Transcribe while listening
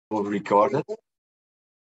Recorded.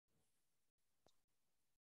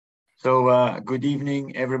 So good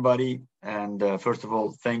evening, everybody. And first of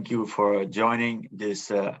all, thank you for joining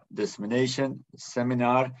this dissemination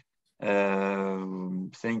seminar.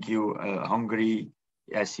 Thank you, Hungary,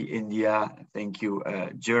 I see India. Thank you,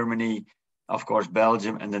 Germany, of course,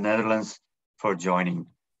 Belgium and the Netherlands for joining.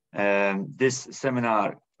 This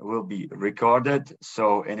seminar will be recorded.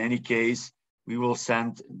 So in any case, we will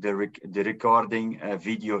send the recording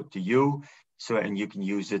video to you, and you can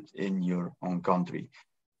use it in your own country.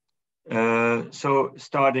 So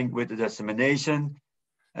starting with the dissemination,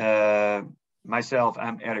 myself,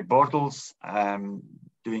 I'm Eric Bortels. I'm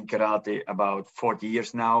doing karate about 40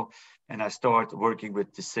 years now, and I started working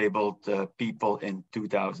with disabled people in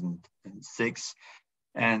 2006.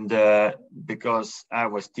 And because I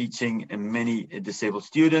was teaching many disabled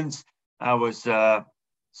students, I was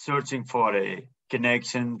searching for a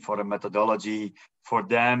connection, for a methodology for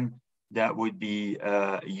them that would be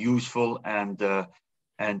useful and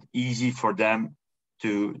easy for them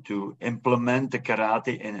to implement the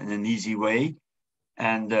karate in an easy way.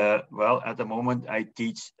 And well, at the moment, I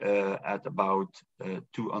teach at about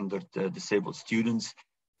 200 disabled students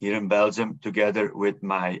here in Belgium, together with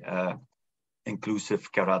my inclusive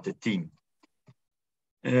karate team.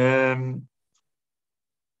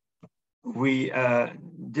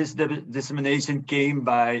 This dissemination came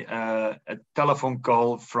by a telephone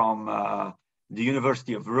call from the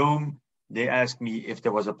University of Rome. They asked me if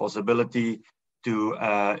there was a possibility to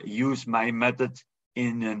use my method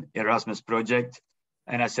in an Erasmus project.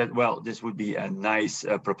 And I said, well, this would be a nice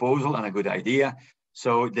proposal and a good idea.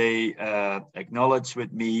 So they acknowledged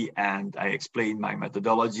with me, and I explained my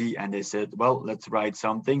methodology, and they said, well, let's write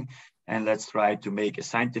something and let's try to make a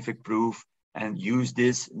scientific proof and use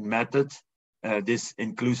this method, this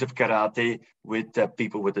inclusive karate with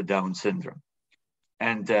people with the Down syndrome.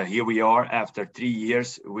 And here we are after 3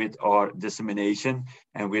 years with our dissemination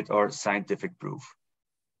and with our scientific proof.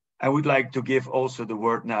 I would like to give also the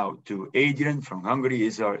word now to Adrian from Hungary.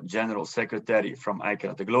 He's our General Secretary from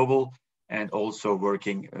IKONS Global, and also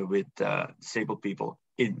working with disabled people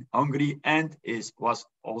in Hungary, and was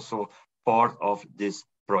also part of this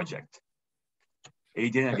project.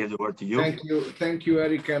 Adrian, I give the word to you. Thank you,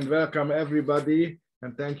 Eric, and welcome everybody.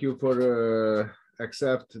 And thank you for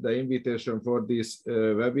accept the invitation for this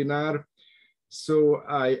webinar. So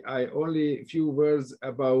I only a few words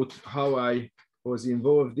about how I was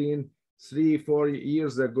involved in. 3-4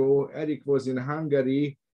 years ago, Eric was in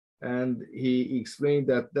Hungary, and he explained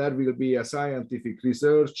that there will be a scientific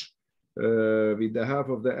research with the help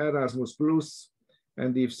of the Erasmus Plus.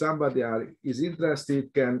 And if somebody is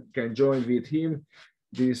interested, can join with him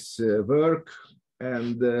this work.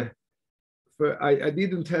 And I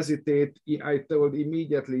didn't hesitate. I told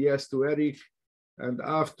immediately yes to Eric. And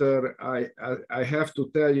after, I have to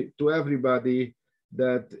tell you, to everybody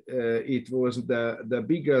that it was the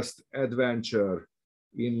biggest adventure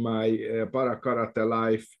in my para karate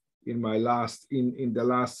life in the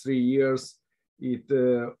last 3 years. It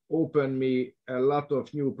opened me a lot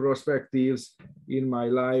of new perspectives in my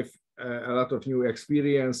life, a lot of new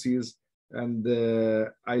experiences, and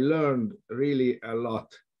I learned really a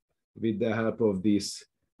lot with the help of this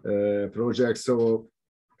project. So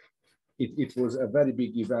it was a very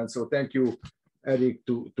big event. So thank you, Eric,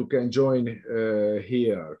 to can join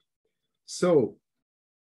here. So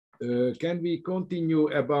can we continue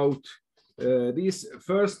about this?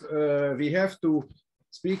 First, we have to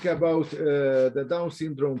speak about the Down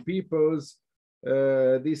syndrome peoples.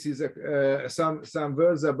 This is some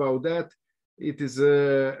words about that. It is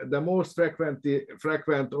the most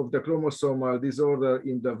frequent of the chromosomal disorder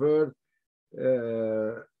in the world.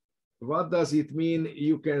 What does it mean?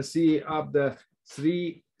 You can see up the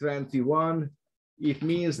 321. It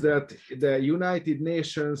means that the United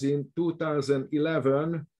Nations in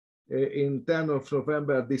 2011, in 10 of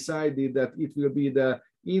November, decided that it will be the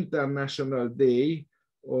International Day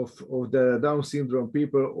of the Down syndrome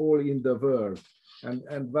people all in the world.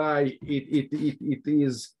 And why it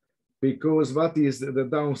is? Because what is the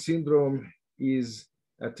Down syndrome is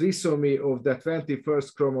a trisomy of the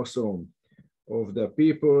 21st chromosome of the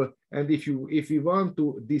people. And if you want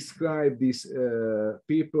to describe these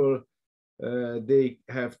people, they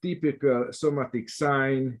have typical somatic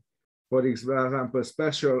sign. For example,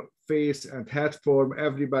 special face and head form.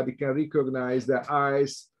 Everybody can recognize the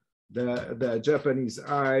eyes, the Japanese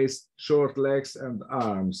eyes, short legs and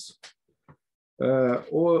arms.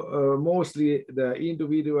 Mostly the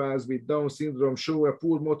individuals with Down syndrome show a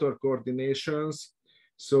poor motor coordinations.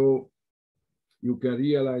 So you can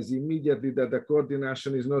realize immediately that the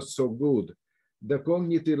coordination is not so good. the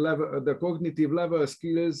cognitive level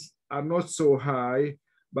skills are not so high,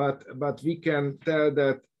 but we can tell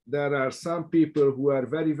that there are some people who are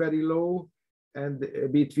very, very low, and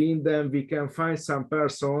between them we can find some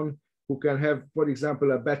person who can have, for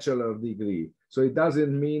example, a bachelor degree. So it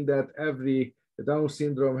doesn't mean that every Down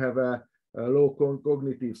syndrome have a low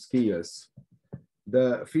cognitive skills.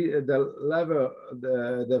 The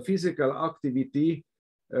physical activity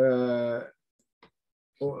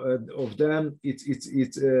of them,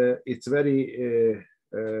 it's very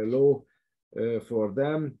low for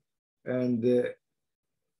them, and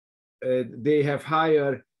they have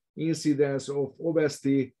higher incidence of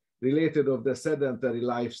obesity related of the sedentary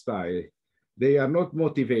lifestyle. They are not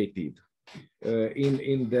motivated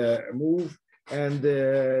in the move, and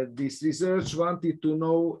this research wanted to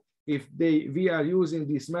know if we are using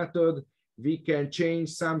this method, we can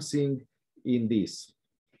change something in this.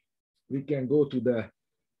 We can go to the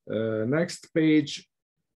next page.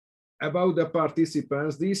 About the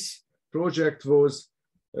participants, this project was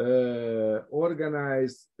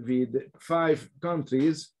organized with 5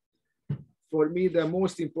 countries. For me, the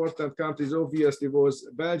most important countries obviously was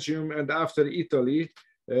Belgium, and after Italy,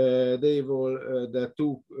 they were the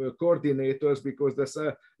 2 coordinators, because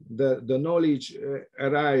the knowledge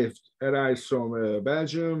arrives from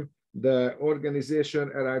Belgium, the organization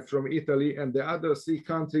arrived from Italy, and the other 3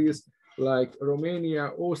 countries like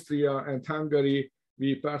Romania, Austria, and Hungary,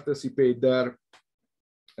 we participate there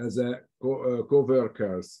as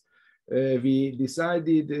co-workers. We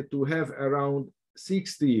decided to have around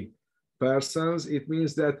 60 persons. It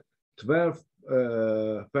means that 12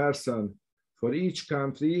 persons for each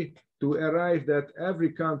country. To arrive that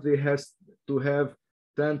every country has to have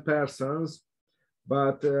 10 persons,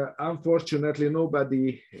 but unfortunately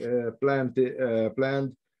nobody planned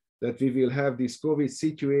that we will have this COVID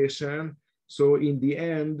situation. So in the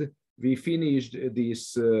end, we finished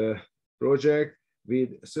this project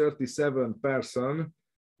with 37 persons,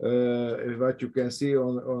 what you can see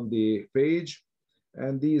on the page.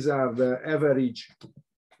 And these are the average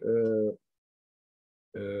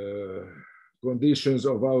conditions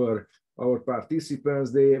of our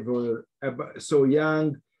participants. They were so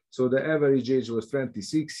young, so the average age was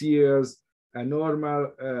 26 years, a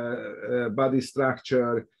normal body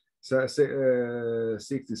structure,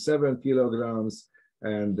 67 kilograms,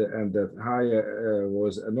 and the higher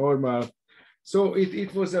was normal. So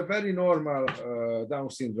it was a very normal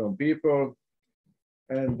Down syndrome people,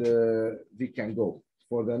 and we can go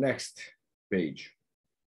for the next page.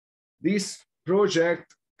 This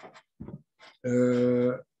project,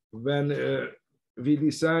 when we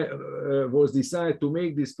was decided to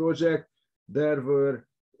make this project, there were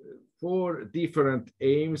 4 different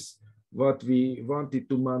aims what we wanted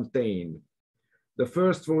to maintain. The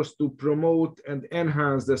first was to promote and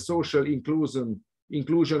enhance the social inclusion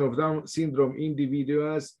of Down syndrome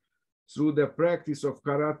individuals through the practice of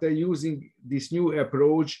karate using this new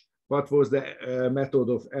approach, what was the method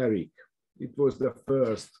of Eric. It was the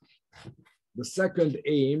first. The second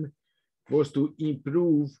aim was to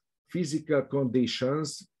improve physical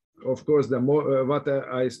conditions. Of course, what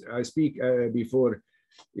I speak before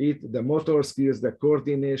it, the motor skills, the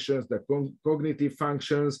coordinations, the cognitive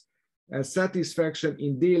functions, and satisfaction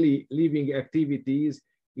in daily living activities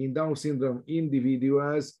in Down syndrome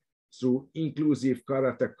individuals through inclusive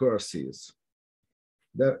karate courses.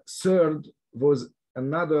 The third was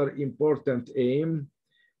another important aim,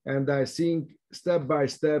 and I think step by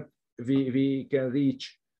step we can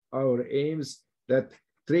reach our aims, that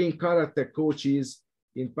train karate coaches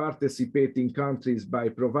in participating countries by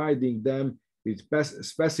providing them with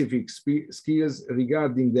specific skills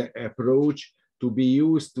regarding the approach to be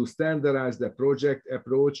used to standardize the project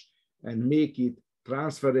approach and make it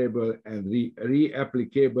transferable and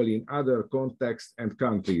re-applicable in other contexts and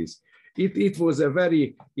countries. It was a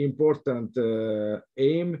very important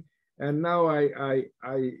aim, and now I'm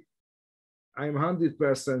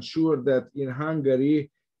 100% sure that in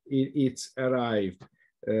Hungary it's arrived,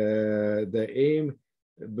 the aim,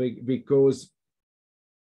 because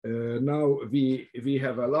now we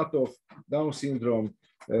have a lot of Down syndrome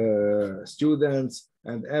students,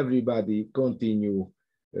 and everybody continue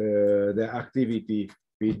the activity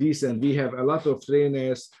with this, and we have a lot of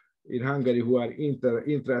trainers in Hungary who are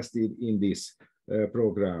interested in this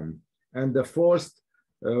program. And the fourth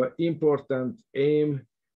important aim,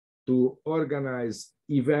 to organize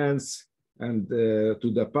events and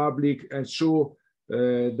to the public and show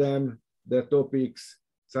them the topics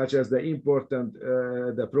such as the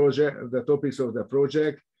topics of the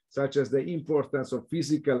project, such as the importance of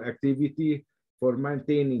physical activity for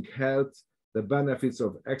maintaining health, the benefits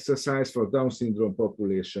of exercise for Down syndrome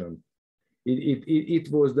population. It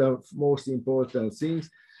was the most important things.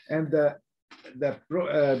 And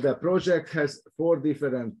the project has 4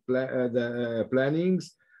 different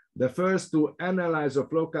plannings. The first, to analyze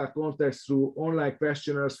of local context through online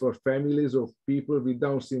questionnaires for families of people with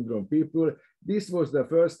Down syndrome people. This was the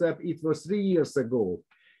first step. It was 3 years ago.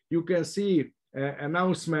 You can see an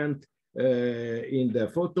announcement in the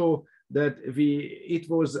photo that it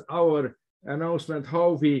was our announcement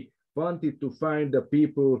how we wanted to find the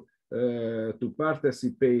people to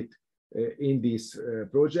participate in this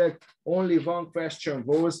project. Only one question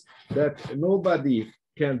was that nobody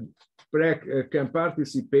can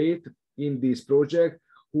participate in this project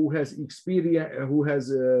who has experience, who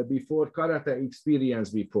has before karate experience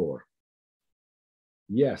before.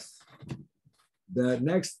 Yes. The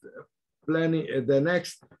next planning, the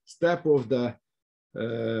next step of the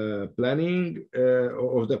planning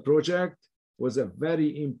of the project was a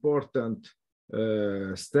very important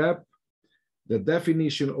step. The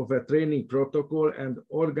definition of a training protocol and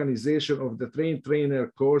organization of the trainer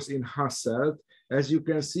course in Hasselt. As you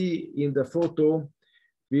can see in the photo,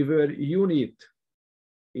 we were unit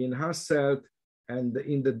in Hasselt, and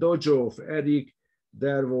in the dojo of Eric,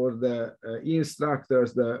 there were the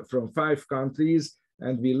instructors from 5 countries,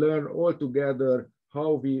 and we learned all together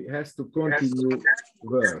how we has to continue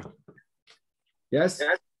work. Yes?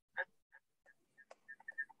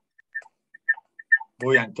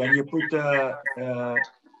 Bojan, can you put,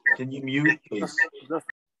 can you mute, please?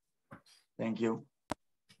 Thank you.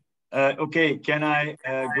 Okay, can I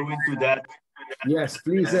go into that? Yes,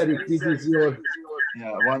 please, Eric, this is your...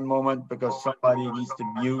 Yeah, one moment, because somebody needs to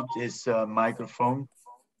mute his microphone.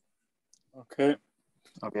 Okay.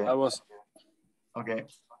 Okay. I was. Okay.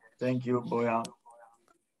 Thank you, Bojan.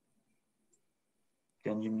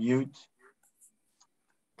 Can you mute?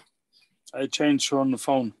 I changed on the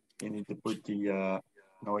phone. You need to put the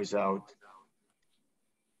noise out.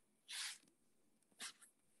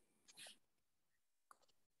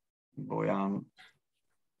 Bojan.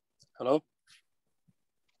 Hello?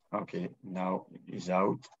 Okay, now he's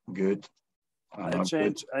out. Good. I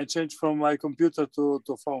changed from my computer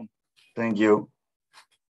to phone. Thank you.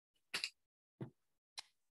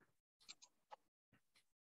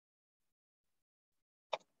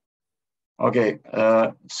 Okay,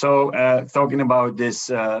 so talking about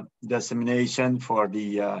this dissemination for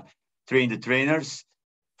the train the trainers,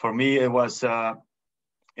 for me it was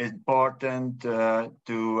important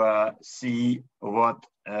to see what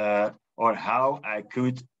or how I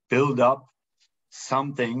could build up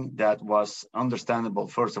something that was understandable,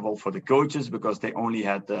 first of all, for the coaches, because they only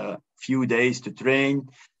had a few days to train.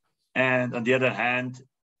 And on the other hand,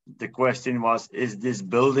 the question was, is this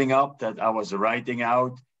building up that I was writing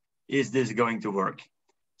out, is this going to work?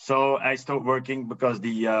 So I started working, because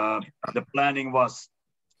the planning was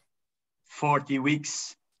 40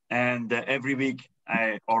 weeks, and every week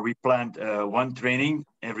we planned 1 training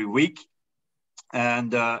every week.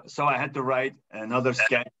 And so I had to write another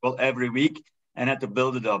schedule every week and had to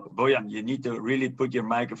build it up. Bojan, you need to really put your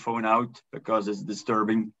microphone out because it's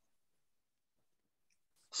disturbing.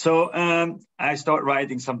 So I start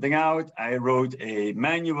writing something out. I wrote a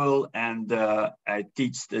manual, and I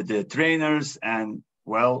teach the trainers, and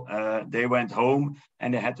well, they went home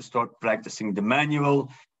and they had to start practicing the manual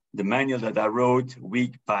that I wrote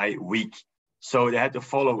week by week. So they had to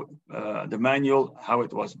follow the manual, how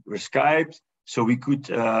it was prescribed, so we could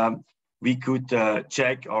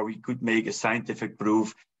check, or we could make a scientific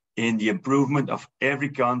proof in the improvement of every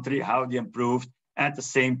country, how they improved at the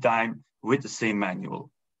same time with the same manual.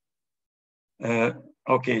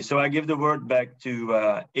 Okay, so I give the word back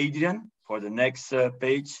to Adrian for the next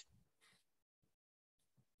page.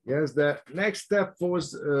 Yes, the next step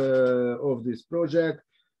was of this project,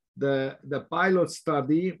 the pilot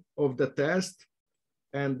study of the test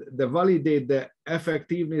and validate the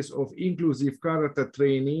effectiveness of inclusive karate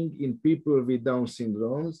training in people with Down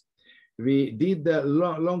syndromes. We did the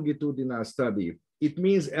longitudinal study. It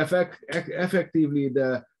means effectively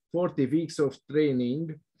the 40 weeks of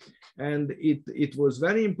training. And it was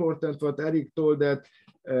very important what Eric told, that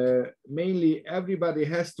mainly everybody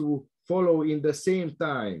has to follow in the same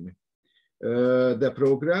time the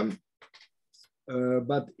program.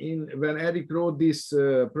 But when Eric wrote this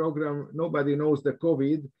program, nobody knows the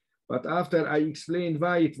COVID, but after I explained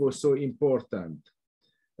why it was so important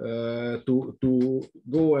to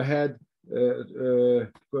go ahead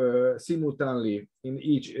simultaneously in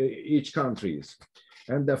each countries.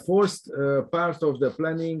 And the fourth part of the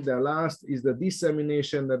planning, the last, is the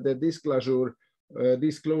dissemination, the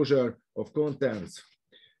disclosure of contents.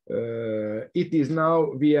 It is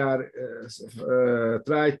now, we are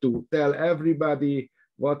try to tell everybody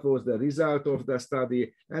what was the result of the study,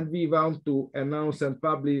 and we want to announce and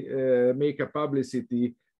make a publicity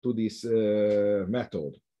to this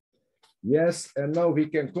method. Yes, and now we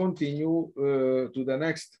can continue to the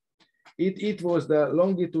next. It was the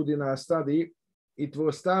longitudinal study. It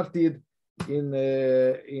was started in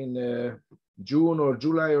June or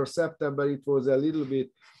July or September. It was a little bit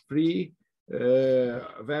free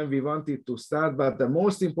when we wanted to start, but the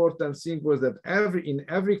most important thing was that in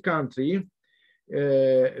every country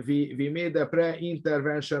we made a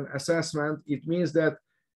pre-intervention assessment. It means that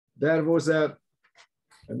there was an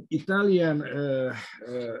Italian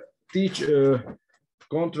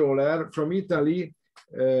controller from Italy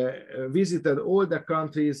visited all the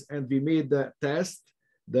countries, and we made the test,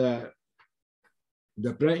 the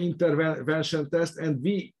pre-intervention test, and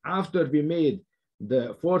after we made the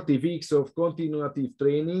 40 weeks of continuative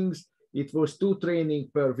trainings, it was 2 trainings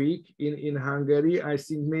per week in Hungary. I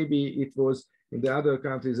think maybe it was in the other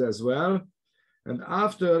countries as well. And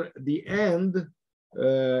after the end,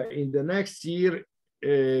 in the next year,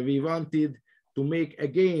 we wanted to make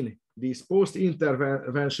again this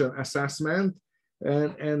post-intervention assessment,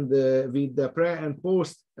 and with the pre and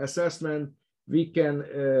post assessment, we can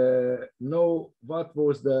know what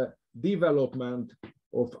was the development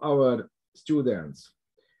of our students.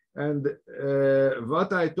 And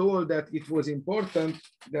what I told that it was important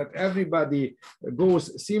that everybody goes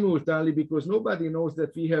simultaneously, because nobody knows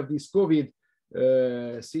that we have this COVID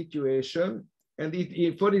situation. And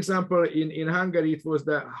for example, in Hungary, it was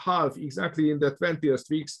the half, exactly in the 20th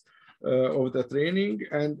weeks of the training,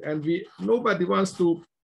 and nobody wants to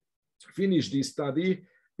finish this study.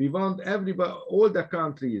 We want everybody, all the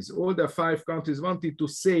countries, all the 5 countries wanted to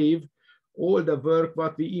save all the work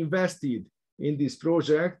what we invested in this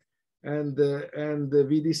project, and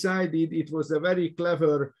we decided it was a very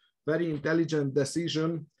clever, very intelligent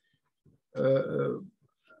decision.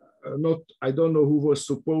 I don't know who was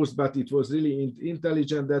supposed, but it was really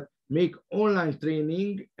intelligent, that make online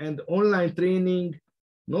training, and online training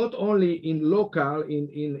not only in local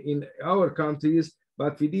in our countries,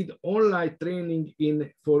 but we did online training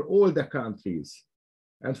for all the countries.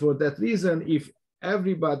 And for that reason, if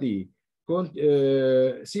everybody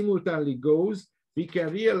simultaneously goes, we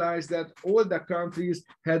can realize that all the countries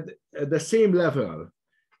had the same level,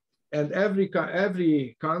 and every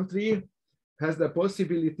country has the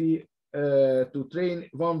possibility to train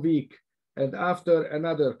 1 week, and after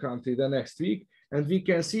another country the next week. And we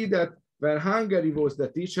can see that when Hungary was the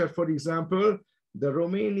teacher, for example, the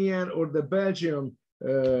Romanian or the Belgian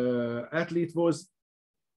athlete was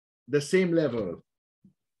the same level,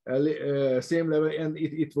 and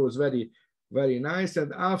it was very, very nice.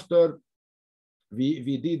 And after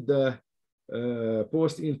we did the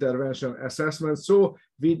post-intervention assessment, so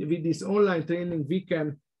with this online training,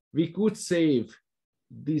 we could save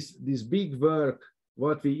this big work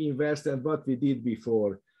what we invest and what we did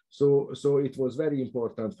before. So it was very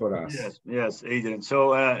important for us. Yes, Adrian.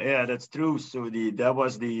 So yeah, that's true. So that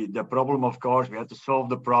was the problem. Of course, we had to solve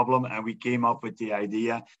the problem, and we came up with the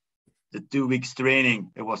idea. The 2 weeks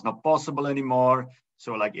training, it was not possible anymore.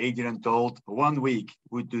 So like Adrian told, 1 week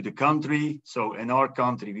would do the country. So in our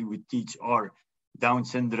country, we would teach our Down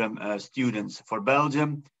syndrome students for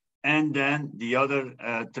Belgium. And then the other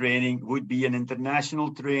training would be an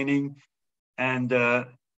international training. And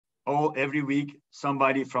every week,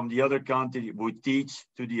 somebody from the other country would teach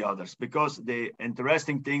to the others. Because the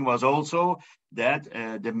interesting thing was also that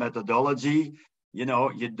the methodology, you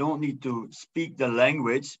don't need to speak the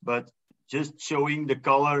language, but just showing the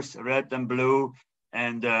colors, red and blue,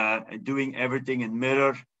 and doing everything in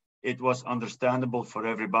mirror, it was understandable for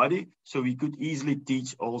everybody. So we could easily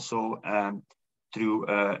teach also through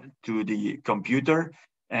the computer.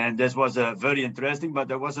 And this was very interesting. But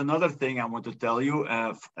there was another thing I want to tell you,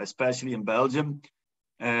 especially in Belgium.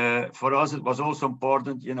 For us, it was also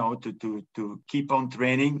important, to keep on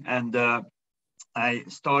training. And I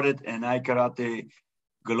started an iKarate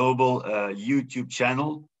Global YouTube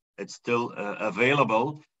channel. It's still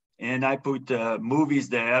available. And I put movies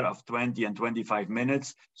there of 20 and 25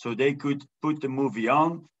 minutes. So they could put the movie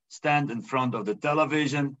on, stand in front of the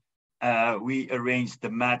television. We arranged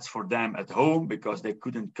the mats for them at home because they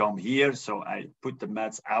couldn't come here. So I put the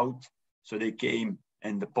mats out. So they came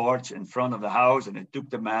in the porch in front of the house, and they took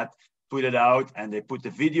the mat, put it out, and they put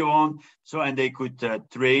the video on. So, and they could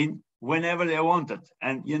train whenever they wanted.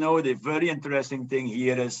 And, the very interesting thing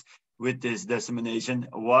here is with this dissemination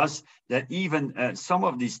was that even some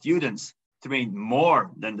of these students trained more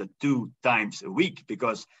than the 2 times a week,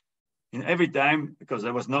 because every time, because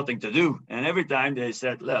there was nothing to do. And every time they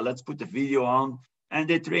said, let's put the video on and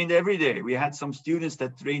they trained every day. We had some students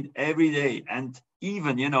that trained every day. And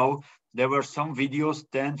even, you know, there were some videos,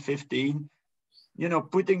 10, 15, you know,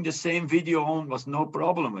 putting the same video on was no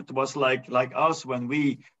problem. It was like us when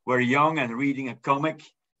we were young and reading a comic.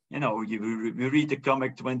 You know, we read the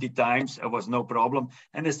comic 20 times, it was no problem.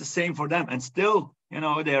 And it's the same for them. And still, you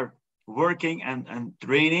know, they're working and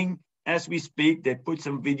training as we speak. They put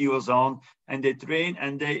some videos on and they train,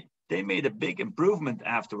 and they made a big improvement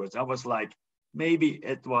afterwards. I was like, maybe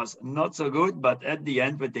it was not so good, but at the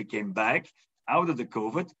end, when they came back out of the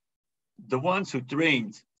COVID, the ones who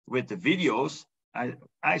trained with the videos,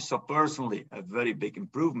 I saw personally a very big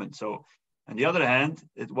improvement. So on the other hand,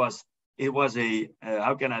 it was a,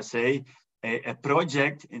 how can I say, a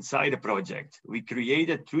project inside a project. We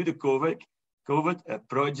created through the COVID a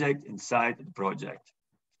project inside the project.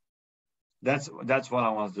 That's what I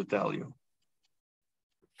wanted to tell you.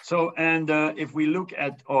 So, and if we look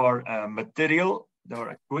at our material,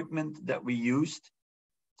 our equipment that we used,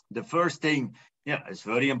 the first thing, yeah, it's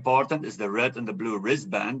very important, is the red and the blue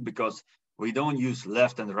wristband, because we don't use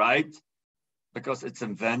left and right, because it's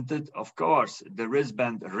invented. Of course, the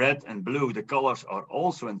wristband red and blue, the colors are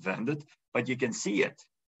also invented, but you can see it.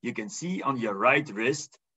 You can see on your right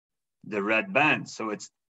wrist the red band. So it's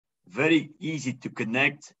very easy to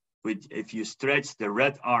connect with. If you stretch the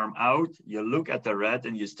red arm out, you look at the red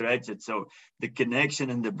and you stretch it. So the connection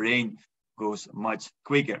in the brain goes much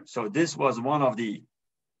quicker. So this was one of the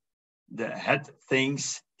head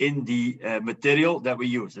things in the material that we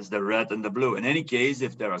use, is the red and the blue. In any case,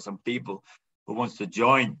 if there are some people who wants to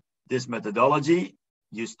join this methodology,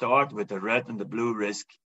 you start with the red and the blue risk,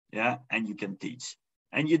 yeah, and you can teach.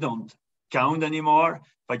 And you don't count anymore,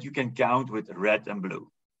 but you can count with red and blue.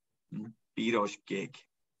 Piros cake.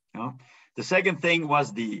 You know? The second thing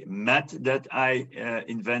was the mat that I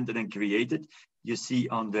invented and created. You see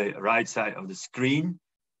on the right side of the screen.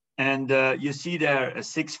 And you see there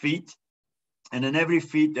 6 feet. And in every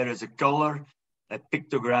feet, there is a color, a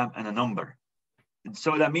pictogram, and a number. And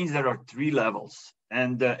so that means there are 3 levels.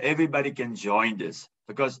 And everybody can join this,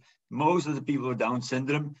 because most of the people with Down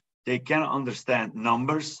syndrome, they cannot understand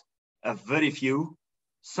numbers, very few.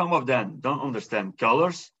 Some of them don't understand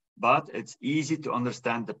colors, but it's easy to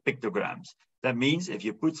understand the pictograms. That means if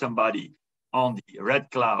you put somebody on the red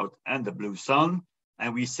cloud and the blue sun,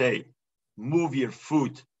 and we say, move your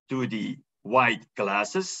foot to the white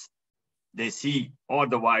glasses, they see or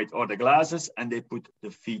the white or the glasses, and they put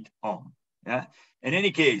the feet on. Yeah. In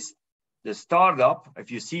any case, the startup,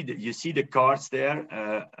 if you see the cards there,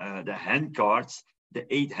 the hand cards, the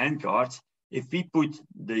 8 hand cards. If we put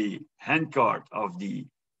the hand card of the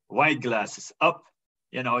white glasses up,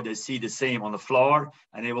 you know, they see the same on the floor,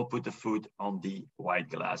 and they will put the foot on the white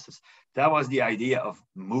glasses. That was the idea of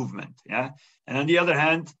movement. Yeah. And on the other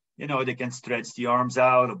hand, you know, they can stretch the arms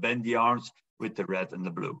out or bend the arms with the red and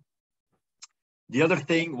the blue. The other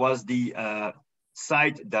thing was the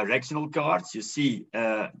side directional cards. You see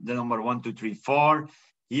the number 1, 2, 3, 4.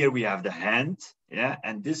 Here we have the hand, yeah,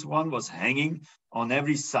 and this one was hanging on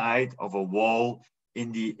every side of a wall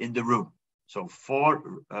in the room. So 4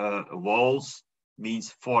 walls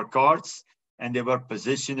means 4 cards, and they were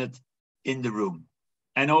positioned in the room.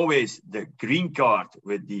 And always the green card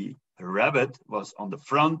with the rabbit was on the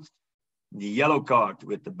front, the yellow card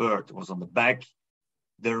with the bird was on the back,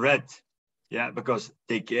 the red, yeah, because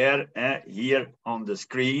take care, here on the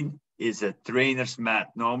screen is a trainer's mat.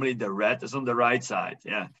 Normally the red is on the right side,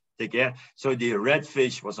 yeah, take care. So the red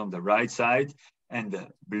fish was on the right side and the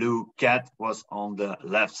blue cat was on the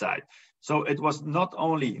left side. So it was not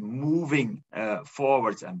only moving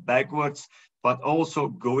forwards and backwards, but also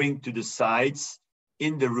going to the sides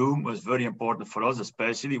in the room was very important for us,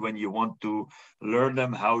 especially when you want to learn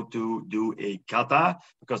them how to do a kata,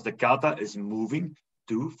 because the kata is moving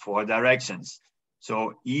to 4 directions.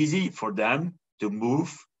 So easy for them to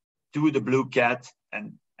move to the blue cat,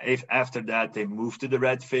 and if after that they move to the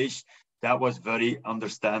red fish, that was very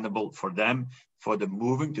understandable for them, for the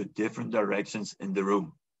moving to different directions in the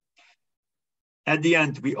room. At the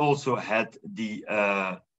end, we also had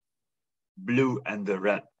the blue and the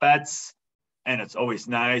red pads. And it's always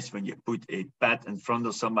nice when you put a pad in front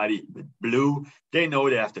of somebody with blue, they know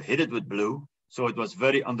they have to hit it with blue. So it was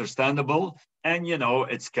very understandable. And you know,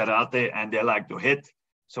 it's karate and they like to hit.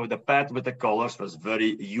 So the pad with the colors was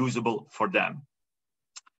very usable for them.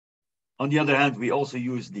 On the other hand, we also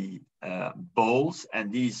used the bowls,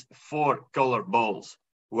 and these 4 color bowls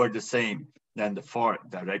were the same than the 4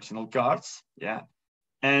 directional cards. Yeah.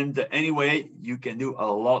 And anyway, you can do a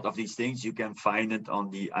lot of these things. You can find it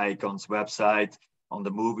on the IKONS website, on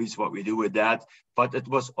the movies, what we do with that. But it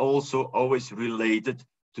was also always related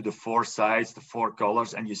to the 4 sides, the 4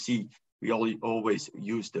 colors, and you see we always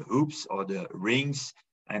use the hoops or the rings,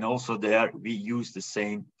 and also there we use the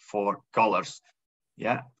same 4 colors.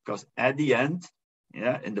 Yeah, because at the end,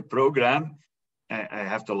 yeah, in the program, I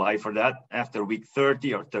have to lie for that. After week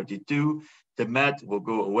 30 or 32, the mat will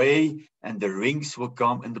go away and the rings will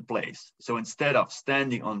come into place. So instead of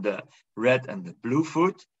standing on the red and the blue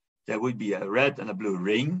foot, there would be a red and a blue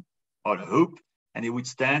ring or a hoop, and they would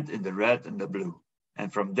stand in the red and the blue.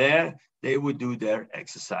 And from there, they would do their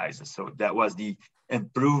exercises. So that was the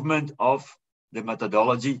improvement of the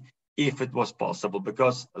methodology, if it was possible,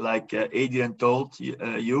 because like Adrian told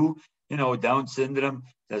you know, Down syndrome,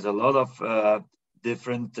 there's a lot of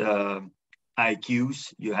different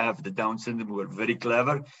IQs. You have the Down syndrome who are very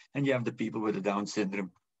clever, and you have the people with the Down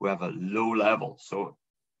syndrome who have a low level. So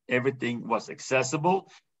everything was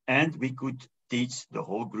accessible, and we could teach the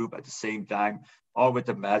whole group at the same time, or with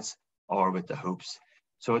the mats or with the hoops.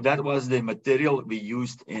 So that was the material we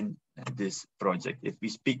used in this project. If we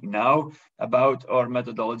speak now about our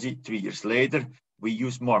methodology 3 years later, we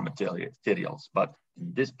use more materials. But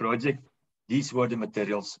in this project, these were the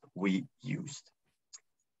materials we used.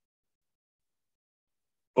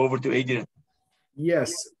 Over to Adrian.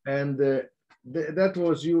 Yes, and that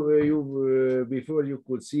was you before you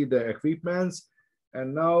could see the equipments,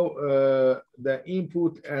 and now the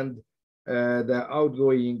input and the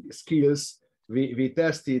outgoing skills we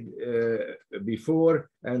tested before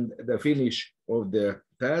and the finish of the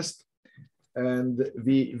test, and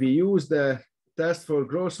we used the test for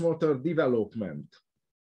gross motor development.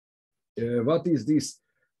 What is this?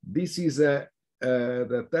 This is the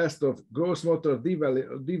test of gross motor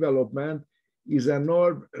development is a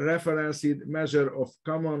norm-referenced measure of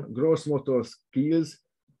common gross motor skills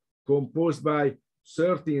composed by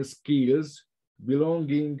 13 skills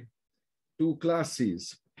belonging to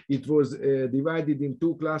classes. It was divided in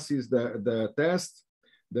 2 classes, the test.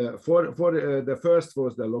 The first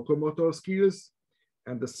was the locomotor skills,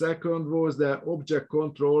 and the second was the object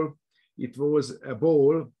control. It was a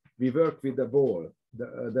ball. We worked with the ball.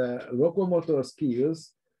 The locomotor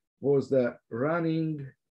skills was the running,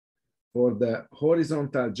 for the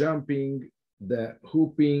horizontal jumping, the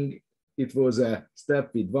hooping. It was a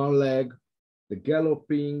step with 1 leg, the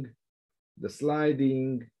galloping, the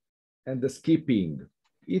sliding, and the skipping.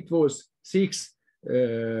 It was 6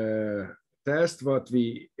 tests what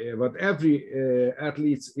every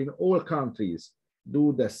athletes in all countries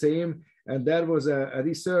do the same. And there was a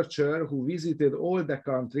researcher who visited all the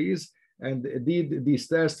countries and did this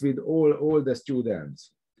test with all the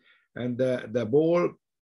students. And the ball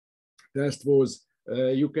test was,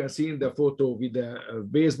 you can see in the photo, with a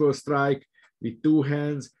baseball strike with 2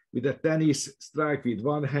 hands, with a tennis strike with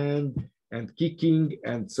 1 hand, and kicking,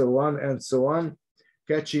 and so on and so on.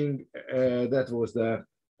 Catching, that was the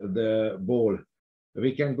ball.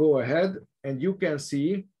 We can go ahead, and you can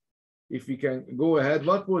see, if we can go ahead,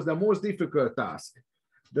 what was the most difficult task.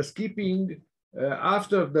 The skipping,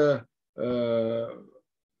 after the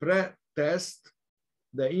pre-test,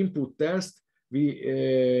 the input test, we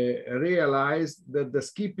realized that the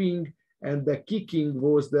skipping and the kicking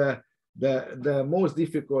was the most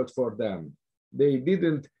difficult for them. They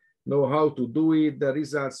didn't know how to do it. The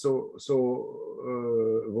results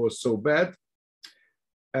was so bad.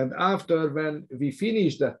 And after, when we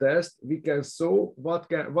finish the test, we can show what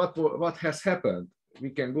has happened.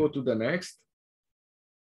 We can go to the next.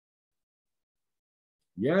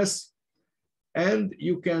 Yes, and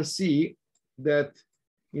you can see that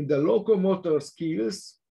in the locomotor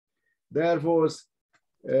skills, there was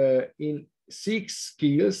in 6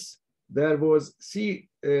 skills, there was 3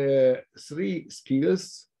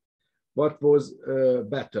 skills what was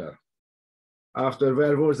better. After,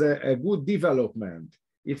 there was a good development.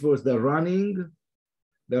 It was the running,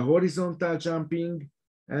 the horizontal jumping,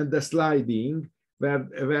 and the sliding,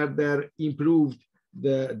 where there improved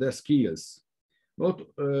the skills. Not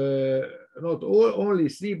only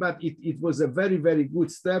 3, but it was a very, very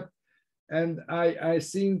good step. And I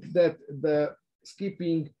think that the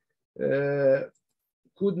skipping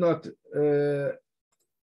could not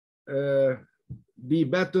be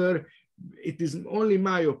better. It is only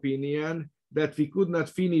my opinion that we could not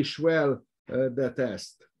finish well the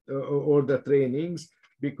test or the trainings,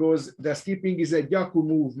 because the skipping is a gyaku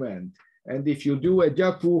movement. And if you do a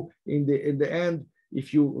gyaku in the end,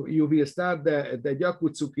 if you will start the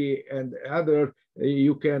gyakutsuki and other,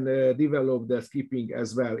 you can develop the skipping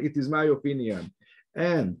as well. It is my opinion.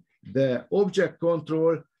 And the object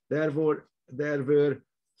control, there were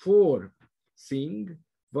 4 things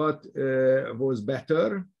what was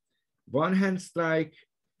better: 1 hand strike,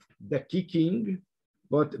 the kicking,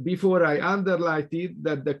 But before I underlined it,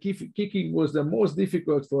 that the kicking was the most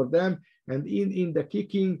difficult for them. And in the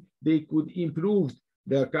kicking, they could improve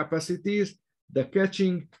their capacities, the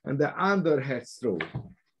catching and the underhand throw.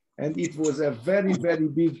 And it was a very, very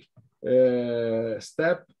big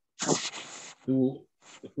step to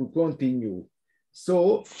continue.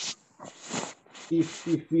 So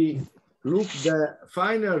if we look the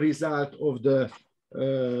final result of the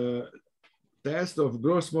test of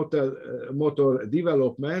gross motor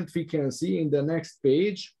development, we can see in the next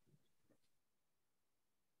page.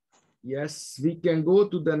 Yes, we can go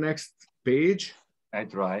to the next page. I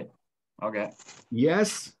try. Okay.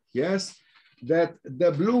 Yes, yes, that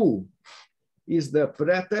the blue is the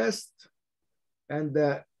pre-test and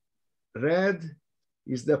the red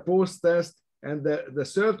is the post-test, and the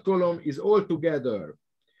third column is all together.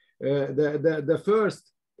 The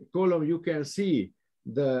first column you can see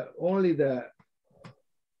only the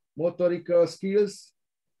motorical skills,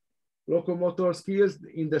 locomotor skills.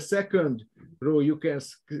 In the second row, you can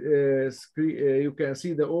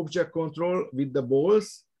see the object control with the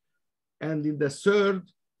balls, and in the third,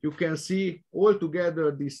 you can see all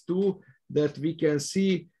together these two, that we can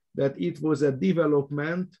see that it was a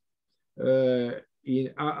development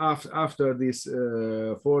after this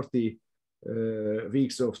 40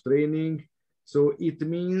 weeks of training. So it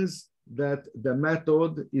means that the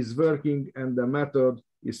method is working and the method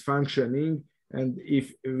is functioning. And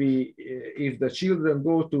if the children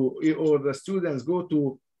go to, or the students go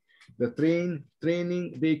to the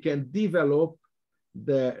training, they can develop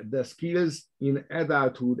the skills in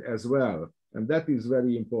adulthood as well. And that is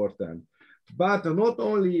very important. But not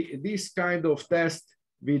only this kind of test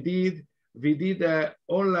we did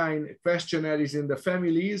online questionnaires in the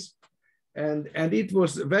families, and it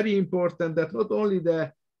was very important that not only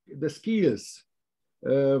the skills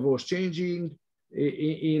was changing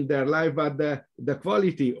in their life, but the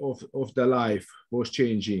quality of the life was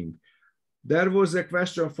changing. There was a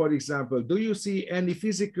question, for example, do you see any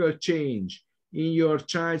physical change in your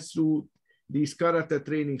child through this karate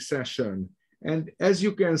training session? And as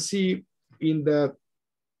you can see in the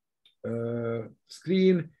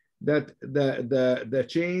screen, that the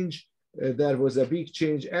change, there was a big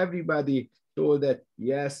change. Everybody told that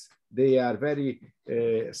yes, they are very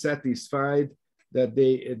satisfied that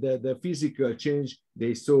the physical change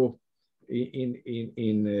they saw in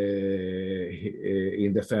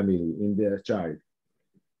the family, in their child.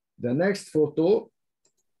 The next photo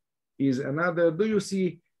is another. Do you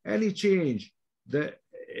see any change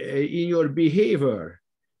in your behavior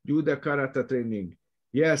due to karate training?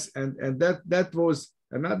 Yes, and that was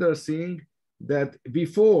another thing, that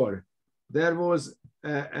before there was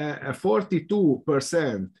a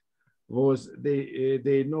 42% was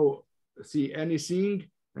they no see anything,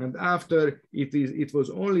 and after it was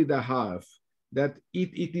only the half, that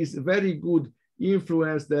it is very good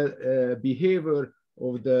influence the behavior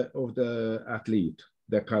of the athlete,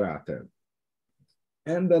 the karate.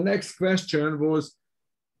 And the next question was,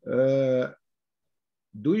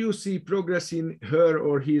 do you see progress in her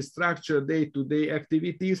or his structured day-to-day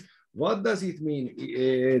activities? What does it mean,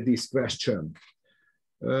 this question?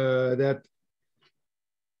 That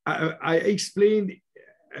I explained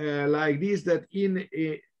like this, that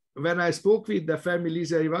when I spoke with the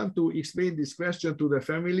families, I want to explain this question to the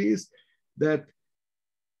families, that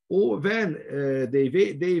when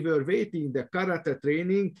they were waiting the karate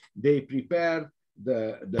training, they prepared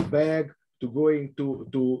the bag to going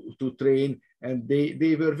to train, and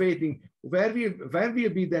they were waiting. When will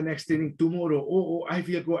be the next training? Tomorrow. Oh, I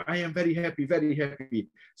will go. I am very happy, very happy.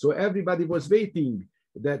 So everybody was waiting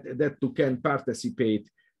that to can participate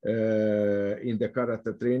in the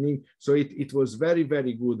karate training. So it was very,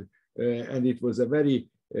 very good, and it was a very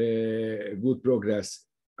good progress,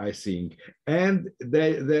 I think. And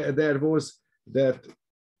there was that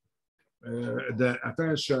the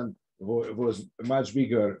attention was much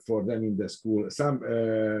bigger for them in the school. Some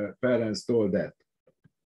parents told that.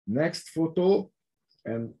 Next photo,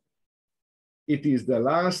 and it is the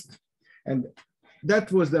last, and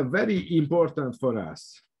that was the very important for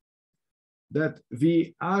us, that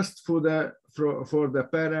we asked for the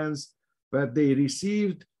parents, but they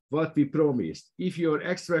received what we promised. If your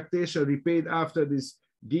expectation repaid after this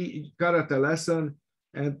karate lesson,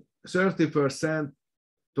 and 30%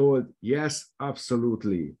 told yes,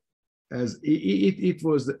 absolutely. As it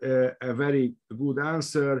was a very good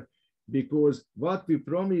answer, because what we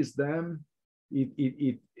promised them,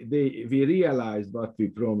 we realized what we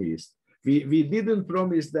promised. We didn't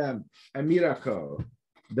promise them a miracle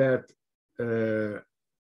that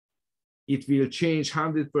it will change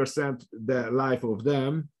 100% the life of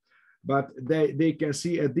them, but they can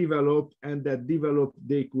see a develop, and that develop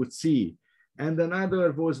they could see. And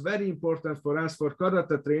another was very important for us, for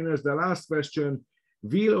karate trainers, the last question,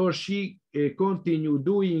 will or she continue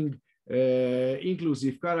doing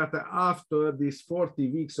inclusive karate after these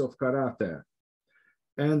 40 weeks of karate?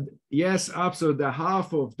 And yes, absolutely,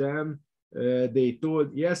 half of them, they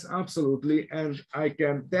told, yes, absolutely. And I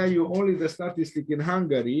can tell you only the statistic in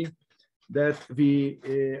Hungary that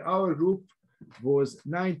our group was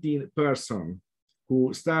 19 persons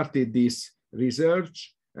who started this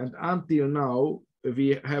research. And until now,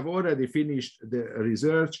 we have already finished the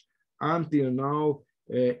research. Until now,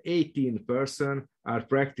 18 persons are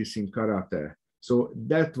practicing karate. So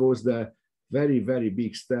that was the very, very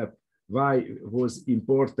big step. Why it was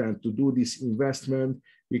important to do this investment?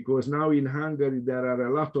 Because now in Hungary, there are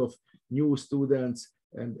a lot of new students,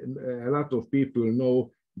 and a lot of people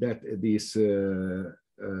know that this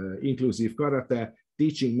inclusive karate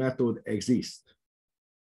teaching method exists.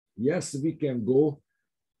 Yes, we can go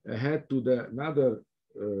ahead to another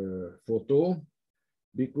photo,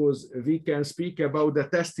 because we can speak about the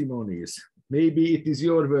testimonies. Maybe it is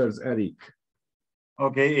your words, Eric.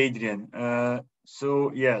 Okay, Adrian.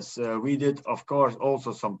 So yes, we did, of course,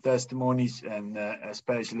 also some testimonies, and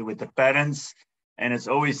especially with the parents. And it's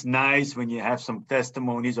always nice when you have some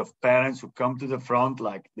testimonies of parents who come to the front.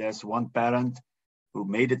 Like there's one parent who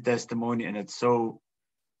made a testimony, and it's so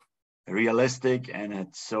realistic and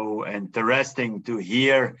it's so interesting to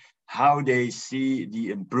hear how they see the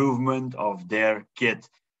improvement of their kid.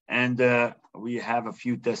 And we have a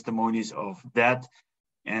few testimonies of that.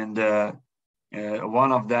 And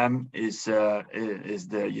one of them is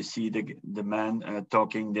you see the man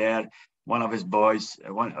talking there. One of his boys,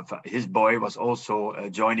 his boy was also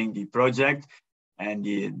joining the project, and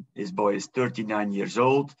his boy is 39 years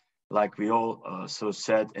old. Like we all so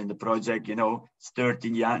said in the project, you know, it's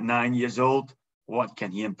 39 years old. What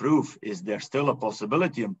can he improve? Is there still a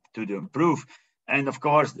possibility to improve? And of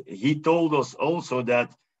course, he told us also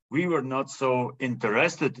that we were not so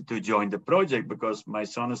interested to join the project because my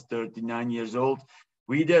son is 39 years old.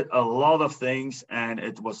 We did a lot of things, and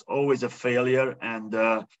it was always a failure. And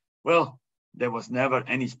well, there was never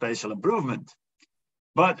any special improvement.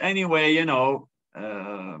 But anyway, you know,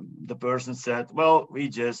 the person said, well, we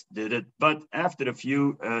just did it. But after a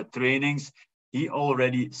few trainings, he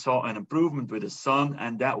already saw an improvement with his son,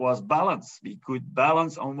 and that was balance. We could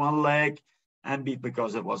balance on one leg, and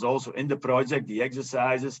because it was also in the project, the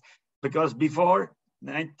exercises, because before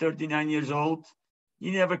 39 years old,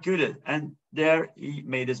 he never could it. And there he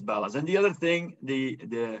made his balance. And the other thing,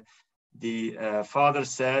 the father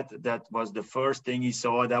said, that was the first thing he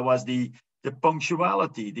saw, that was the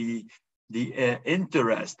punctuality, the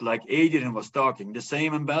interest, like Adrian was talking, the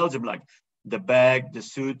same in Belgium, like the bag, the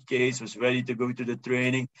suitcase was ready to go to the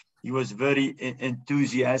training. He was very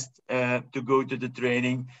enthusiastic to go to the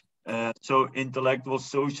training. So intellectual,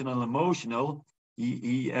 social, and emotional,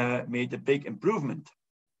 he made a big improvement.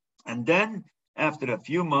 And then after a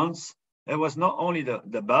few months, it was not only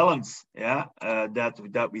the balance,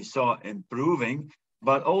 that we saw improving,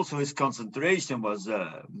 but also his concentration was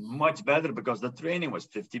much better because the training was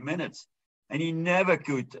 50 minutes. And he never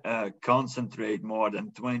could concentrate more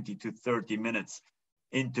than 20 to 30 minutes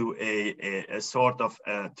into a sort of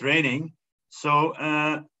training. So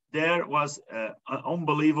there was an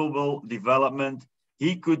unbelievable development.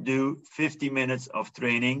 He could do 50 minutes of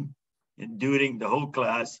training during the whole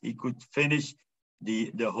class. He could finish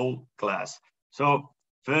the whole class. So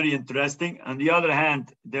very interesting. On the other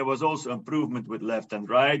hand, there was also improvement with left and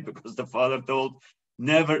right, because the father told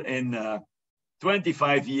never in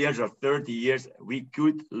 25 years or 30 years, we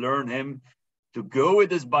could learn him to go with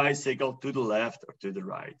his bicycle to the left or to the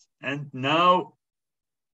right. And now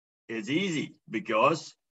it's easy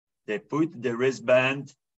because they put the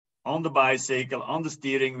wristband on the bicycle, on the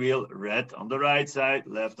steering wheel, red on the right side,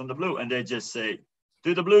 left on the blue. And they just say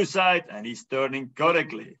to the blue side, and he's turning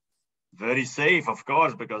correctly. Very safe, of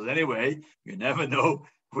course, because anyway, you never know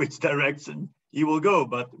which direction he will go.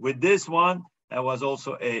 But with this one, that was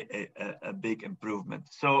also a big improvement.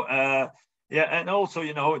 So yeah, and also,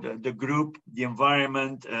 you know, the group, the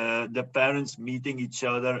environment, the parents meeting each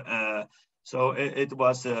other. So it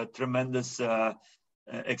was a tremendous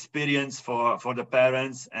experience for the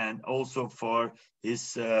parents, and also for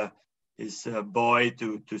his boy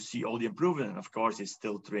to see all the improvement. And of course, he's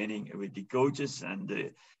still training with the coaches,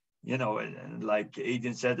 and you know, and like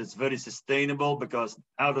Adrian said, it's very sustainable because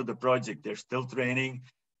out of the project, they're still training.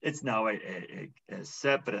 It's now a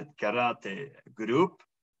separate karate group,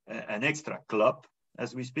 an extra club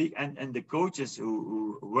as we speak. And the coaches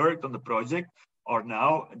who worked on the project are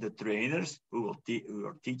now the trainers who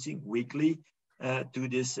are teaching weekly to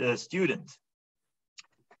this student.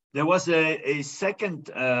 There was a second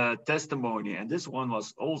testimony, and this one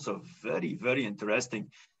was also very, very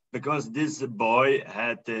interesting, because this boy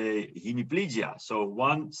had a hemiplegia. So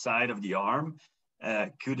one side of the arm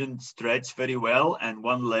couldn't stretch very well, and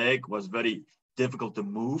one leg was very difficult to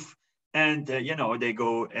move. And you know, they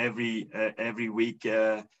go every week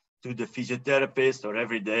to the physiotherapist, or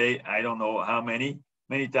every day, I don't know how many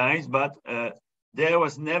times, but there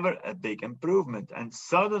was never a big improvement. And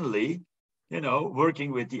suddenly, you know,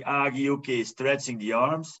 working with the AGI, stretching the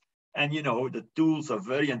arms, and you know, the tools are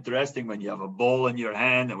very interesting when you have a ball in your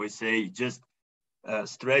hand, and we say just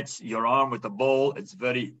stretch your arm with the ball. It's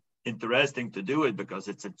very interesting to do it because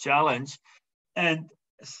it's a challenge. And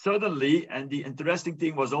suddenly, and the interesting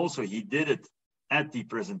thing was also, he did it at the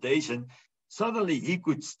presentation, suddenly he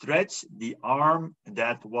could stretch the arm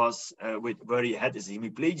that was where he had his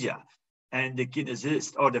hemiplegia. And the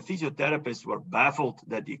kinesist or the physiotherapists were baffled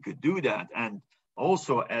that he could do that. And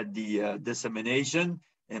also at the dissemination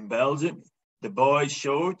in Belgium, the boy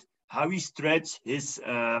showed how he stretched his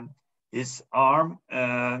arm,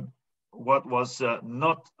 what was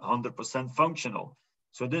not 100% functional.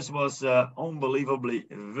 So this was unbelievably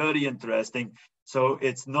very interesting. So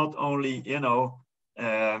it's not only, you know,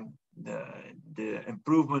 the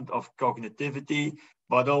improvement of cognitivity,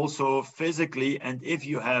 but also physically. And if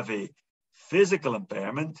you have a physical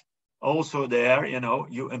impairment, also there, you know,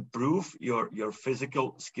 you improve your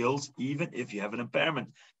physical skills, even if you have an impairment.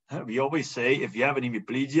 We always say, if you have an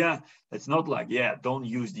hemiplegia, it's not like, yeah, don't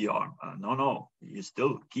use the arm. No, you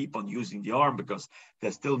still keep on using the arm, because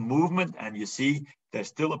there's still movement, and you see there's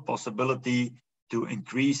still a possibility to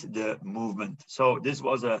increase the movement. So this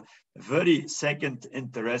was a very second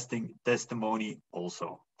interesting testimony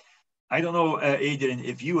also. I don't know, Adrian,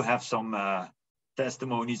 if you have some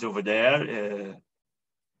testimonies over there.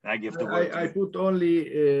 I give the word. I put only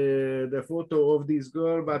the photo of this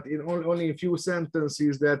girl, but in only a few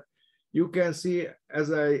sentences, that you can see,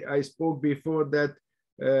 as I spoke before, that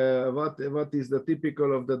what is the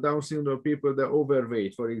typical of the Down syndrome people, the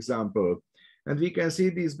overweight, for example. And we can see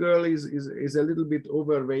this girl is a little bit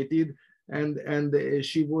overweighted, and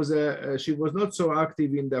she was not so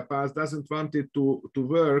active in the past, doesn't want to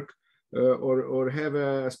work or have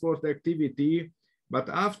a sport activity. But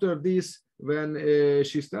after this, when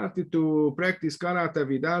she started to practice karate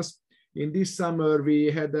with us, in this summer we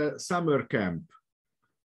had a summer camp.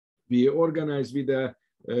 We organized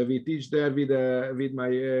we teach there with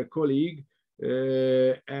my colleague,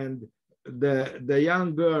 and the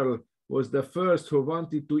young girl was the first who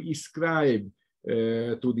wanted to inscribe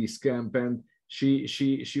to this camp, and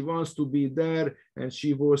she wants to be there, and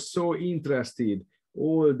she was so interested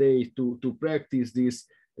all day to practice this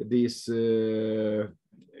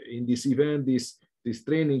in this event, this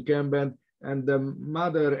training camp, and the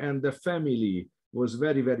mother and the family was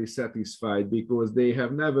very, very satisfied, because they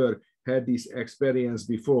have never had this experience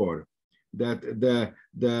before, that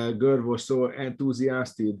the girl was so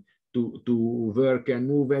enthusiastic to work and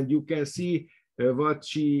move. And you can see what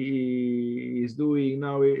she is doing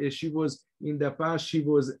now. She was, in the past, she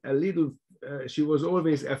was a little, she was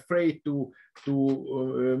always afraid to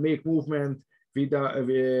make movement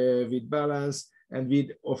with balance,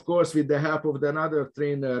 and of course, with the help of another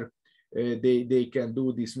trainer, they can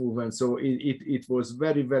do this movement. So it was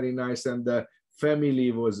very, very nice, and the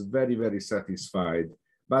family was very, very satisfied.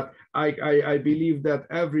 But I believe that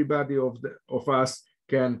everybody of us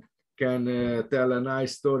can tell a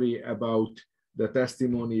nice story about the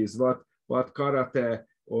testimonies, what karate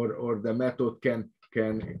or the method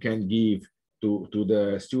can give to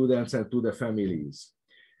the students and to the families.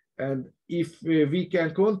 And if we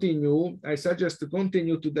can continue, I suggest to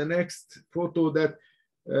continue to the next photo, that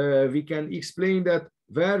we can explain that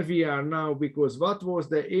where we are now, because what was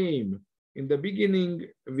the aim? In the beginning,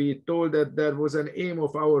 we told that there was an aim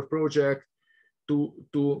of our project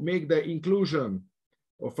to make the inclusion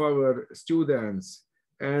of our students.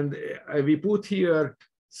 And we put here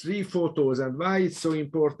 3 photos. And why it's so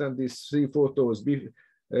important, these 3 photos? We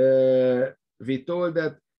told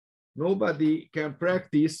that nobody can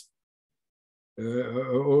practice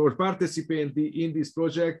or participate in this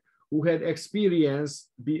project who had experienced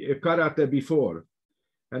karate before.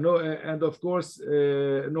 And of course,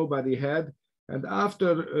 nobody had. And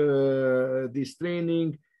after this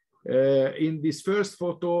training, in this first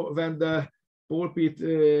photo, when the pulpit,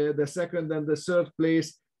 the second and the third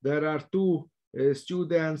place, there are 2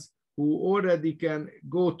 students who already can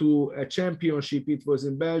go to a championship. It was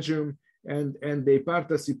in Belgium, and they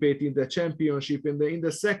participate in the championship. And in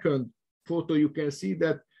the second photo, you can see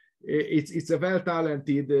that it's a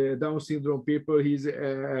well-talented Down syndrome people. He's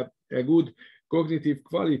a good cognitive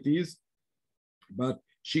qualities, but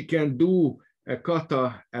she can do a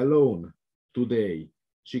kata alone today.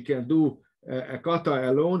 She can do a kata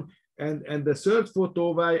alone. And the third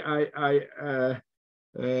photo, why I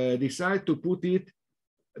decide to put it,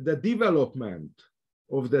 the development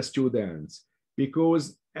of the students,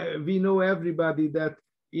 because we know everybody that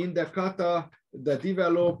in the kata, in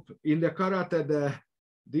the karate, the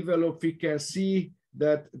develop, we can see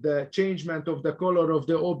that the changement of the color of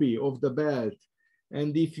the obi, of the belt.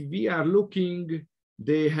 And if we are looking,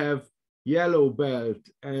 they have yellow belt,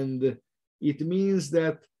 and it means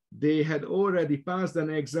that they had already passed an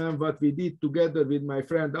exam, what we did together with my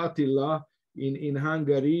friend Attila in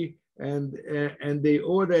Hungary, and they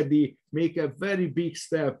already make a very big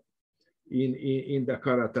step in the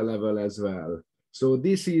karate level as well. So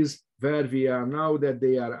this is where we are now, that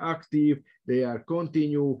they are active, they are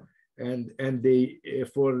continue, and they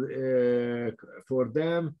for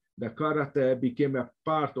them the karate became a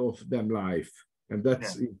part of them life, and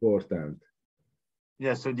that's important.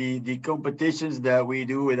 Yeah, so the competitions that we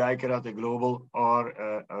do with iKarate Global are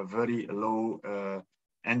a very low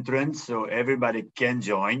entrance, so everybody can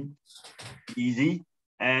join, easy.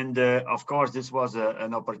 And of course, this was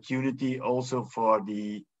an opportunity also for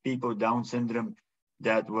the people with Down syndrome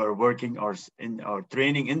that were working or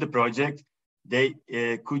training in the project. They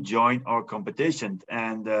could join our competition.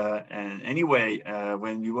 And anyway,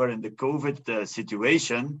 when we were in the COVID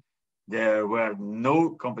situation, there were no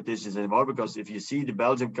competitions anymore, because if you see the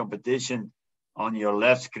Belgian competition on your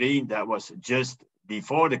left screen, that was just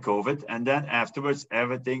before the COVID, and then afterwards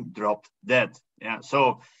everything dropped dead. Yeah,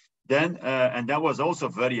 so then and that was also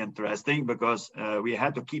very interesting, because we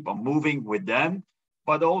had to keep on moving with them,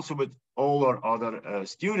 but also with all our other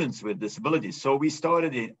students with disabilities. So we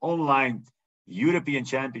started an online European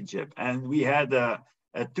Championship, and we had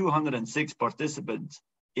 206 participants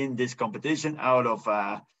in this competition out of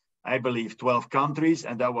I believe 12 countries,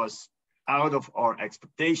 and that was out of our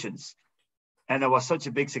expectations. And it was such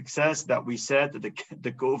a big success that we said that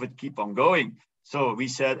the COVID keep on going. So we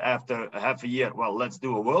said after half a year, well, let's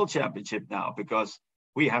do a world championship now, because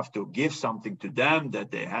we have to give something to them,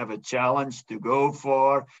 that they have a challenge to go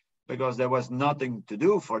for, because there was nothing to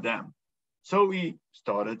do for them. So we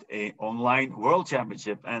started an online world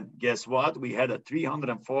championship, and guess what? We had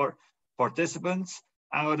 304 participants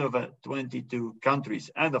out of 22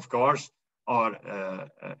 countries. And of course, our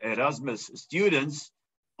Erasmus students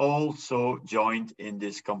also joined in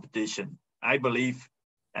this competition. I believe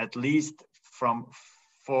at least from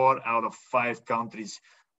 4 out of 5 countries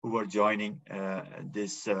who were joining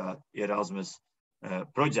this Erasmus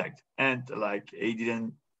project. And like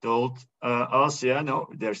Adrian told us, yeah, no,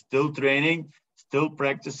 they're still training, still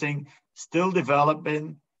practicing, still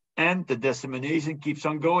developing, and the dissemination keeps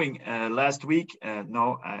on going. Last week,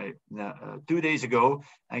 2 days ago,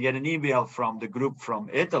 I get an email from the group from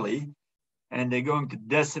Italy, and they're going to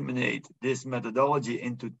disseminate this methodology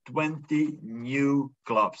into 20 new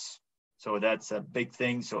clubs. So that's a big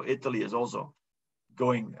thing. So Italy is also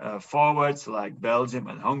going forwards, like Belgium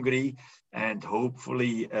and Hungary, and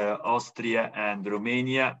hopefully Austria and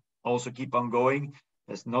Romania also keep on going.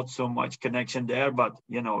 There's not so much connection there, but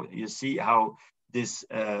you see how this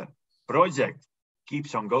project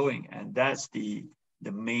keeps on going, and that's the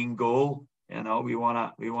main goal. We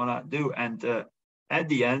wanna do, and at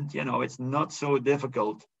the end, it's not so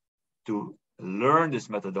difficult to learn this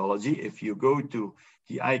methodology. If you go to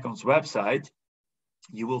the IKONS website,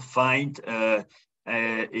 you will find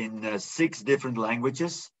in 6 different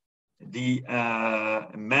languages the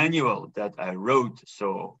manual that I wrote.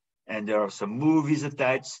 So, and there are some movies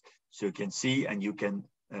attached, so you can see, and you can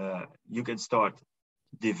start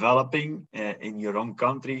developing in your own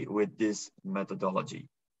country with this methodology.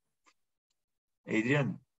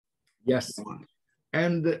 Adrian? Yes.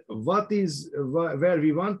 And what is where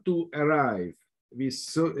we want to arrive, where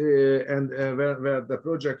the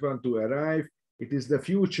project want to arrive, it is the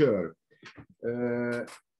future.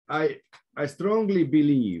 I strongly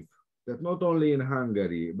believe that not only in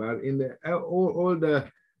Hungary, but in all the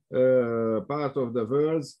part of the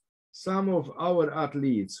world, some of our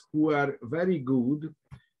athletes who are very good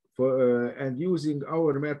and using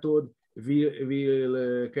our method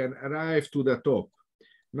can arrive to the top.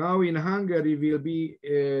 Now in Hungary will be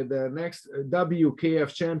the next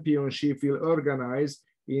WKF championship will organize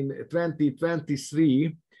in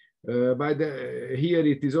 2023. Here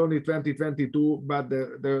it is only 2022, but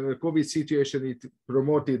the COVID situation is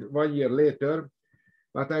promoted 1 year later.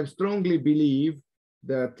 But I strongly believe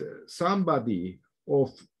that somebody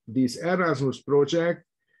of this Erasmus project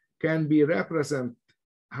can be represented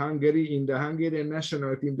Hungary, in the Hungarian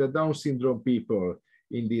national team, the Down syndrome people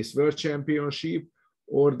in this World Championship,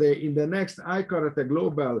 or in the next IKONS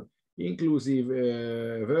Global Inclusive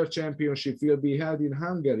World Championship will be held in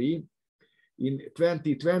Hungary in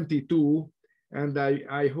 2022. And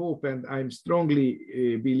I hope and I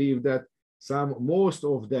strongly believe that most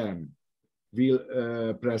of them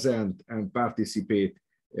will present and participate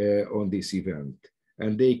on this event.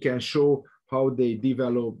 And they can show how they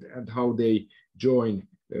developed and how they join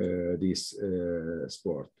this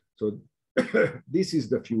sport. So this is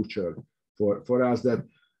the future for us, that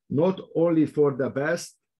not only for the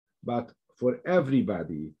best, but for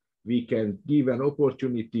everybody, we can give an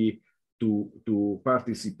opportunity to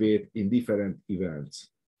participate in different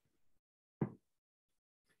events.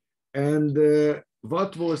 And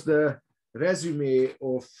what was the resume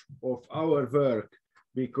of our work?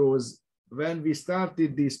 Because when we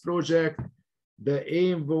started this project, the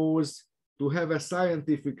aim was to have a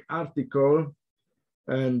scientific article,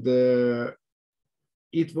 and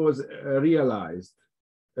it was realized.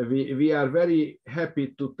 We are very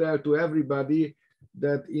happy to tell to everybody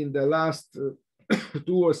that in the last 2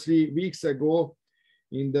 or 3 weeks ago,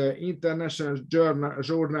 in the International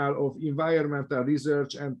Journal of Environmental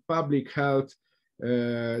Research and Public Health,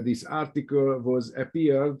 this article was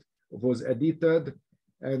edited,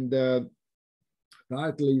 and the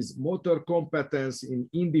title is "Motor Competence in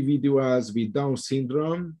Individuals with Down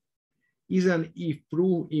Syndrome. Is an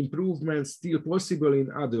improvement still possible in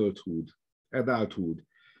adulthood?"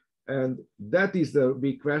 And that is the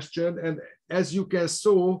big question. And as you can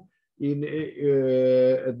see in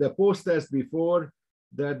the posters before,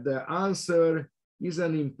 that the answer is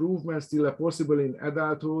an improvement still possible in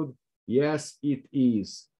adulthood. Yes, it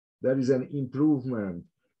is. There is an improvement,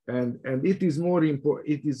 and it is more important.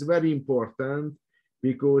 It is very important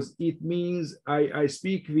because it means I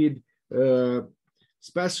speak with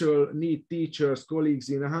special need teachers, colleagues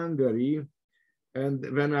in Hungary, and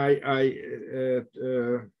when I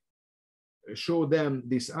show them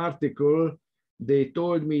this article, they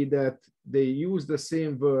told me that they use the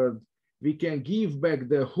same word. We can give back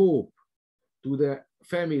the hope to the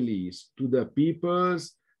families, to the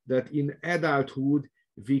peoples, that in adulthood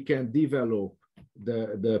we can develop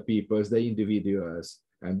the peoples, the individuals.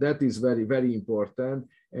 And that is very, very important.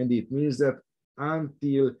 And it means that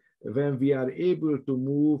until when we are able to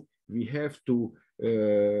move, we have to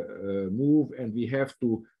move, and we have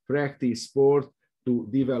to practice sport to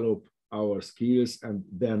develop our skills, and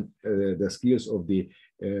then the skills of the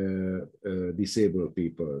disabled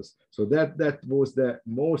peoples. So that was the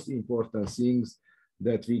most important things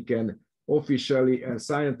that we can officially and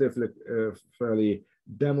scientifically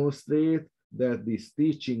demonstrate, that this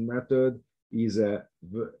teaching method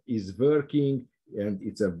is working, and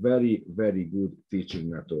it's a very, very good teaching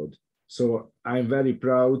method. So I'm very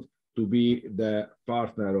proud to be the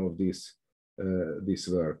partner of this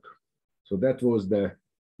work. So that was the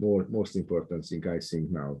most important thing, I think,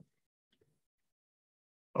 now.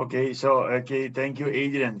 Okay, so thank you,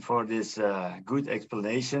 Adrian, for this good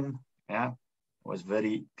explanation. Yeah, was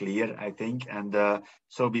very clear, I think. And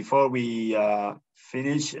so before we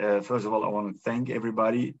finish, first of all, I want to thank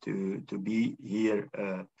everybody to be here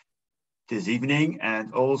this evening,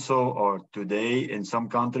 and also, or today in some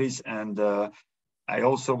countries. And I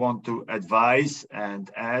also want to advise and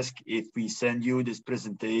ask if we send you this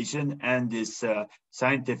presentation and this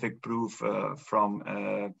scientific proof from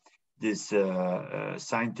this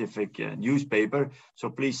scientific newspaper. So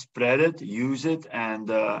please spread it, use it, and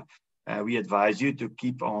we advise you to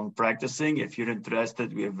keep on practicing. If you're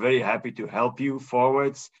interested, we are very happy to help you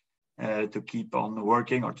forwards to keep on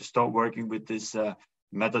working or to start working with this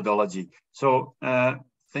methodology. So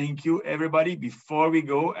thank you, everybody. Before we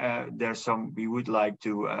go, we would like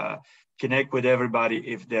to connect with everybody.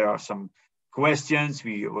 If there are some questions,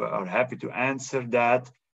 we are happy to answer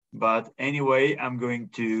that. But anyway, I'm going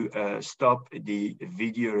to stop the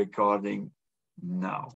video recording now.